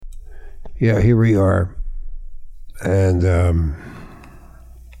Yeah, here we are. And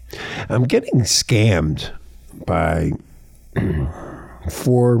I'm getting scammed by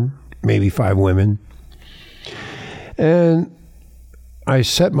 4, maybe 5 women. And I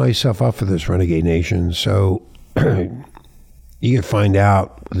set myself up for this, Renegade Nation, so you can find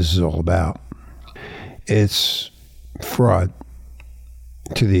out what this is all about. It's fraud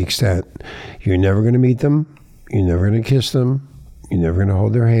to the extent you're never going to meet them, you're never going to kiss them, you're never going to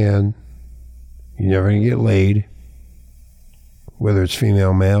hold their hand, you're never going to get laid, whether it's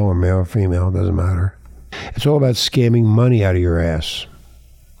female, male, or male or female, doesn't matter. It's all about scamming money out of your ass.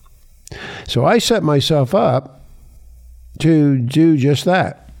 So I set myself up to do just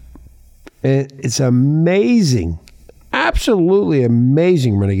that. And it's amazing, absolutely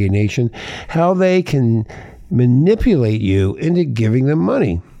amazing, Renegade Nation, how they can manipulate you into giving them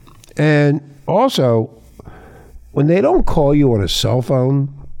money. And also, when they don't call you on a cell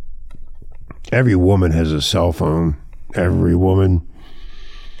phone, every woman has a cell phone. Every woman.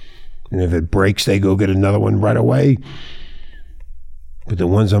 And if it breaks, they go get another one right away. But the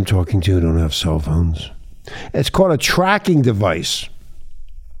ones I'm talking to don't have cell phones. It's called a tracking device.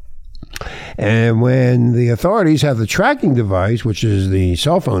 And when the authorities have the tracking device, which is the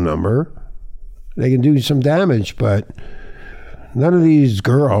cell phone number, they can do some damage. But none of these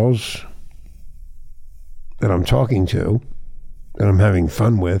girls that I'm talking to, that I'm having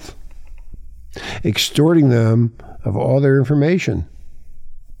fun with, extorting them of all their information.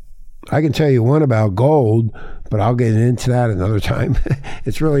 I can tell you one about gold, but I'll get into that another time.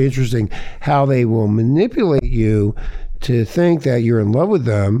 It's really interesting how they will manipulate you to think that you're in love with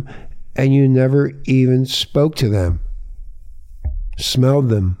them and you never even spoke to them, smelled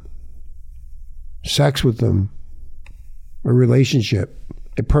them, sex with them, a relationship,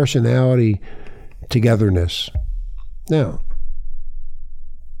 a personality, togetherness. No.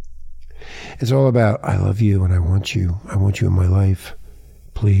 It's all about, I love you and I want you. I want you in my life.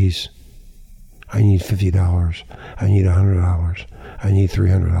 Please. I need $50. I need $100. I need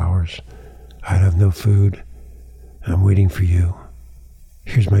 $300. I have no food. I'm waiting for you.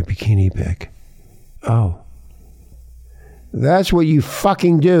 Here's my bikini pic. Oh. That's what you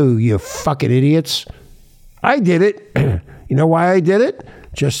fucking do, you fucking idiots. I did it. You know why I did it?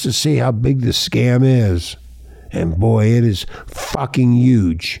 Just to see how big the scam is. And boy, it is fucking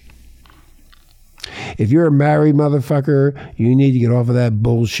huge. If you're a married motherfucker, you need to get off of that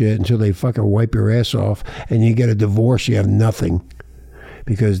bullshit until they fucking wipe your ass off and you get a divorce, you have nothing.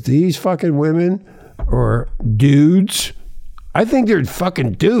 Because these fucking women or dudes, I think they're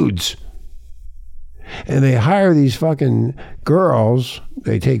fucking dudes. And they hire these fucking girls,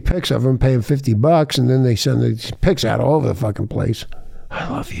 they take pics of them, pay them $50, and then they send these pics out all over the fucking place. I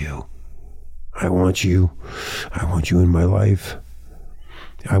love you. I want you. I want you in my life.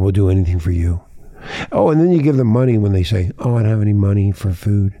 I will do anything for you. Oh, and then you give them money when they say, oh, I don't have any money for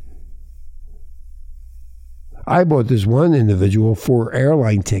food. I bought this one individual 4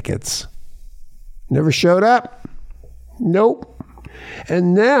 airline tickets. Never showed up. Nope.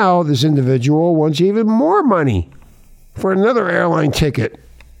 And now this individual wants even more money for another airline ticket.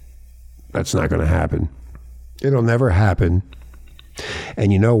 That's not going to happen. It'll never happen.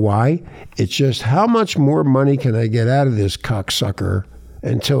 And you know why? It's just how much more money can I get out of this cocksucker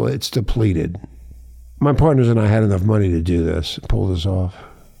until it's depleted. My partners and I had enough money to do this, pull this off.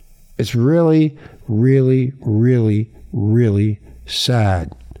 It's really, really, really, really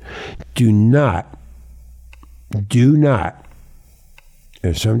sad. Do not,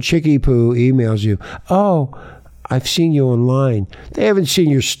 if some chickie poo emails you, oh, I've seen you online. They haven't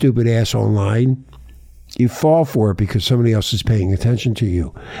seen your stupid ass online. You fall for it because somebody else is paying attention to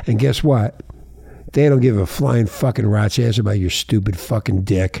you. And guess what? They don't give a flying fucking rat's ass about your stupid fucking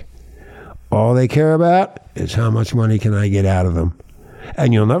dick. All they care about is how much money can I get out of them.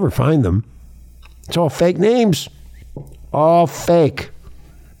 And you'll never find them. It's all fake names. All fake.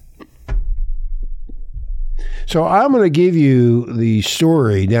 So I'm going to give you the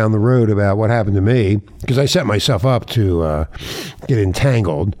story down the road about what happened to me, because I set myself up to get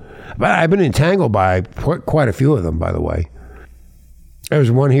entangled. But I've been entangled by quite a few of them, by the way. There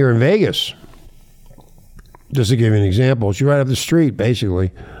was one here in Vegas. Just to give you an example, she's right up the street,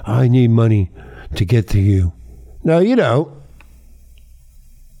 basically. I need money to get to you. No, you don't.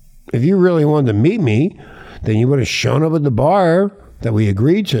 If you really wanted to meet me, then you would have shown up at the bar that we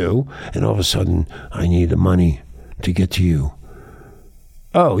agreed to, and all of a sudden, I need the money to get to you.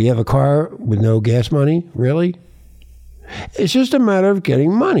 Oh, you have a car with no gas money? Really? It's just a matter of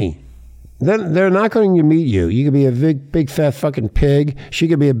getting money. then they're not going to meet you. You could be a big fat fucking pig. She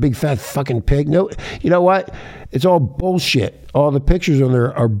could be a big fat fucking pig. No, you know what? It's all bullshit. All the pictures on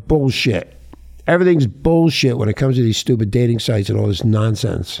there are bullshit. Everything's bullshit when it comes to these stupid dating sites and all this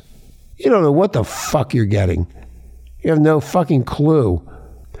nonsense. You don't know what the fuck you're getting. You have no fucking clue,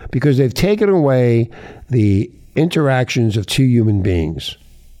 because they've taken away the interactions of two human beings.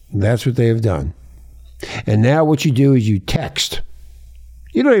 That's what they have done. And now what you do is you text.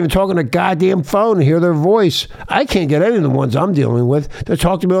 You don't even talk on a goddamn phone and hear their voice. I can't get any of the ones I'm dealing with to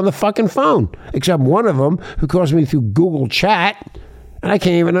talk to me on the fucking phone, except one of them who calls me through Google Chat, and I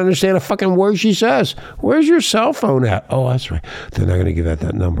can't even understand a fucking word she says. Where's your cell phone at? Oh, that's right. They're not going to give out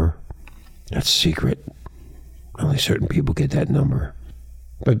that number. That's secret. Only certain people get that number.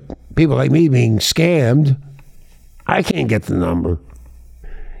 But people like me being scammed, I can't get the number.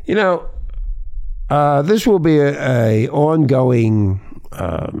 You know, this will be a ongoing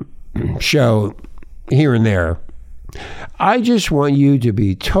show here and there. I just want you to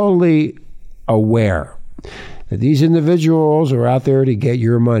be totally aware that these individuals are out there to get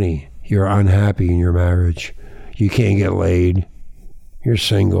your money. You're unhappy in your marriage. You can't get laid. You're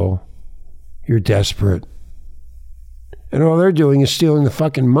single. You're desperate. And all they're doing is stealing the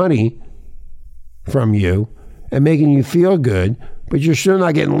fucking money from you and making you feel good, but you're still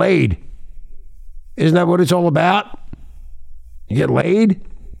not getting laid. Isn't that what it's all about? You get laid,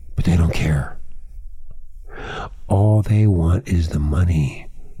 but they don't care. All they want is the money.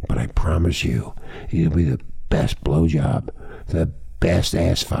 But I promise you, it'll be the best blowjob, the best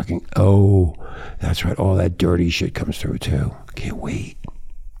ass fucking. Oh, that's right. All that dirty shit comes through too. Can't wait.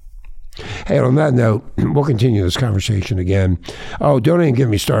 Hey, on that note, we'll continue this conversation again. Oh, don't even get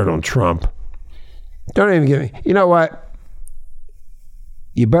me started on Trump. Don't even get me. You know what?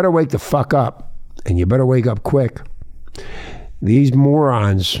 You better wake the fuck up, and you better wake up quick. These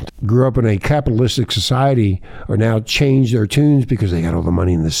morons grew up in a capitalistic society are now changed their tunes because they got all the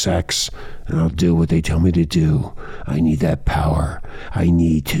money and the sex, and I'll do what they tell me to do. I need that power. I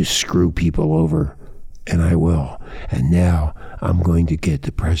need to screw people over, and I will. And now I'm going to get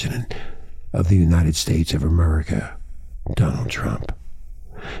the president of the United States of America, Donald Trump,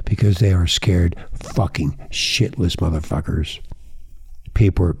 because they are scared fucking shitless motherfuckers.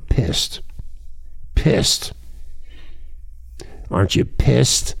 People are pissed. Pissed. Aren't you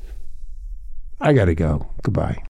pissed? I gotta go. Goodbye.